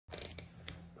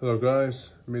Hello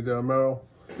guys, me there, Mero.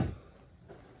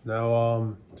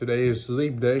 Now, today is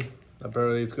Leap Day.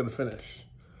 Apparently it's gonna finish.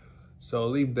 So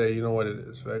Leap Day, you know what it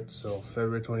is, right? So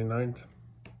February 29th.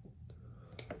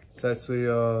 It's actually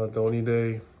the only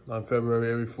day on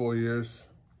February every 4 years.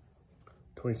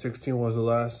 2016 was the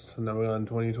last, and now we're on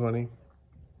 2020.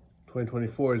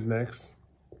 2024 is next.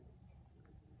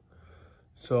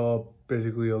 So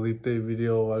basically a Leap Day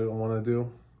video I wanna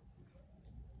do.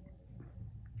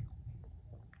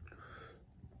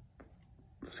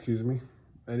 Excuse me.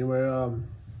 Anyway,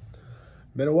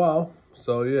 been a while,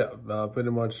 so yeah,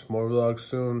 pretty much more vlogs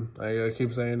soon. I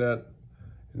keep saying that,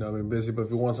 you know, I've been busy, but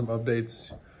if you want some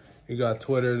updates, you got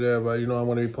Twitter there, but you know, I'm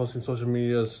gonna be posting social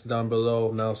medias down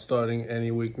below now, starting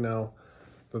any week now.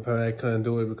 But apparently I couldn't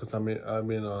do it because I've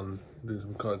been on doing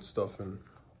some card stuff and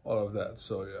all of that.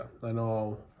 So yeah, I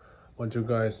know I want you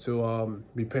guys to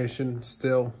be patient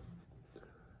still.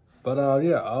 But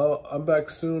yeah, I'm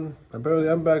back soon. Apparently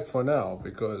I'm back for now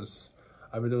because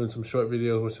I've been doing some short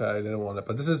videos, which I didn't want to.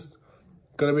 But this is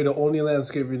gonna be the only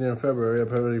landscape video in February,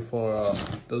 apparently, for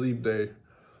the Leap Day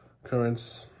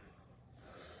occurrence.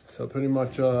 So pretty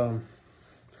much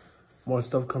more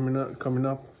stuff coming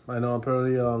up. I know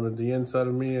apparently the inside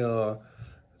of me,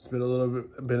 it's been a little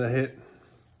bit a hit.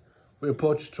 We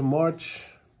approach to March,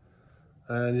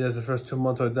 and yes, the first 2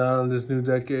 months are down in this new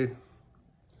decade.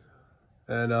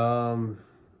 And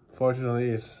fortunately,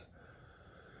 it's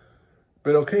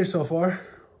been okay so far.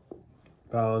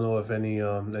 But I don't know if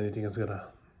anything is gonna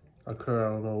occur.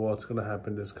 I don't know what's gonna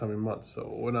happen this coming month. So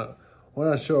we're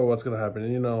not sure what's gonna happen.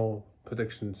 And, you know,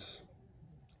 predictions.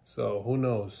 So who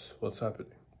knows what's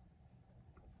happening?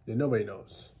 Yeah, nobody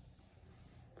knows.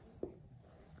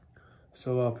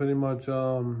 So pretty much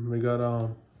we got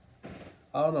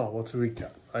I don't know what to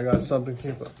recap. I got something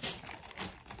here, but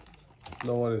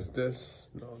no, what is this?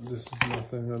 No, this is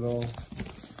nothing at all.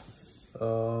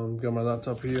 Got my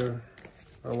laptop here.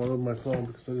 I want to look at my phone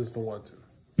because I just don't want to.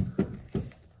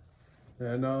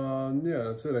 And yeah,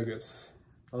 that's it, I guess.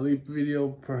 A Leap video,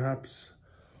 perhaps,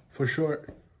 for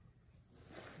short.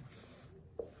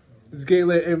 It's getting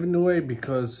late anyway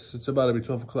because it's about to be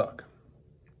 12 o'clock.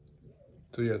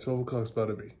 So yeah, 12 o'clock's about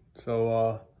to be.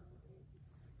 So,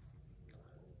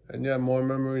 and yeah, more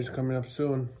memories coming up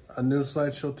soon. A new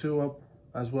slideshow too up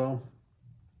as well.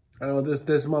 I know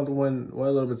this month went a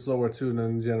little bit slower too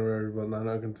than January, but now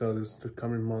I can tell this the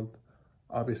coming month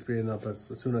I'll be speeding up as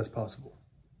soon as possible.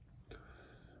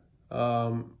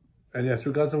 And yes,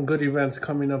 we got some good events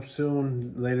coming up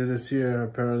soon later this year.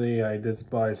 Apparently, I did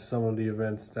buy some of the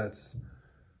events that's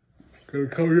gonna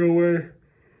come your way.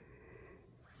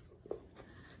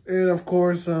 And of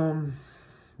course, the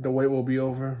wait will be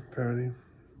over apparently,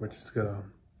 which is gonna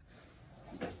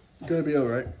be all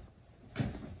right.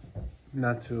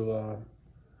 Not to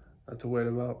wait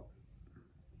about.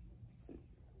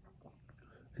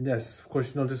 And yes, of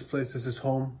course, you know this place. This is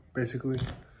home, basically.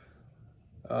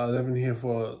 Living here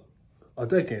for a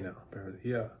decade now, apparently.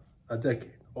 Yeah, a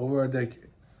decade, over a decade.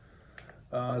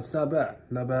 It's not bad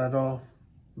at all.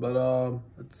 But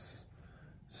it's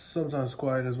sometimes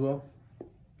quiet as well,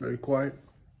 very quiet.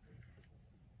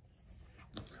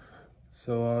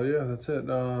 So yeah, that's it.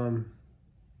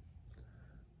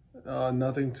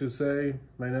 Nothing to say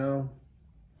right now.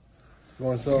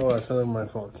 Going slow, I fell in my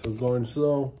phone. So going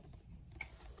slow,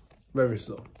 very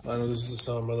slow. I know this is the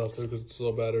sound of my laptop because it's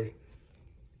low battery.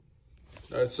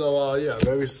 Alright, so yeah,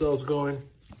 very slow it's going.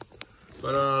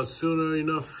 But sooner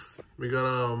enough, we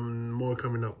got more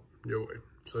coming up your way.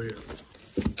 So yeah.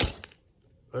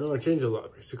 I know I changed a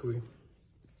lot basically.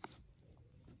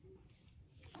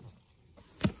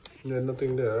 Yeah,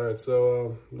 nothing there. Alright,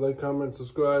 so like, comment,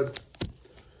 subscribe.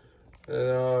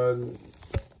 And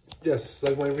yes,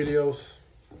 like my videos.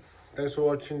 Thanks for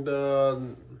watching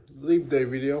the Leap Day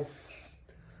video.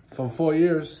 From 4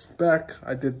 years back,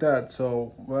 I did that.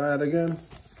 So we're at it again.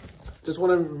 Just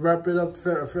want to wrap it up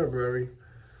February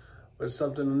with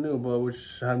something new, but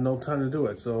which had no time to do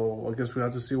it. So I guess we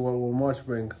have to see what will March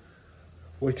bring,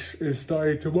 which is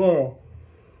starting tomorrow.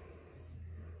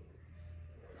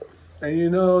 And you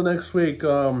know, next week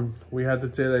we had the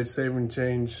daylight saving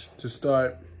change to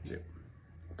start.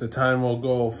 The time will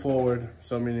go forward,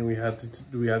 so meaning we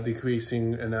have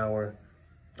decreasing an hour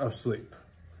of sleep.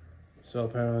 So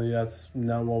apparently that's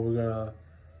not what we're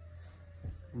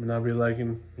not be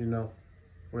liking, you know.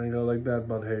 We ain't gonna like that,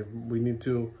 but hey, we need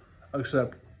to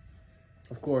accept.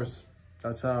 Of course,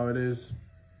 that's how it is.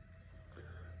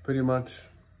 Pretty much.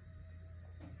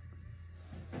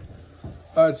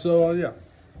 Alright, so yeah.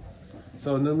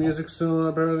 So new music soon,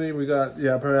 apparently. We got,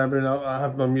 yeah, apparently I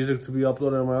have my music to be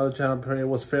uploaded on my other channel. Apparently it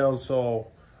was failed, so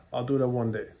I'll do that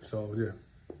one day. So yeah.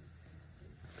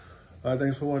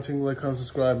 Thanks for watching. Like, comment,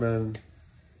 subscribe, and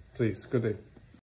please, good day.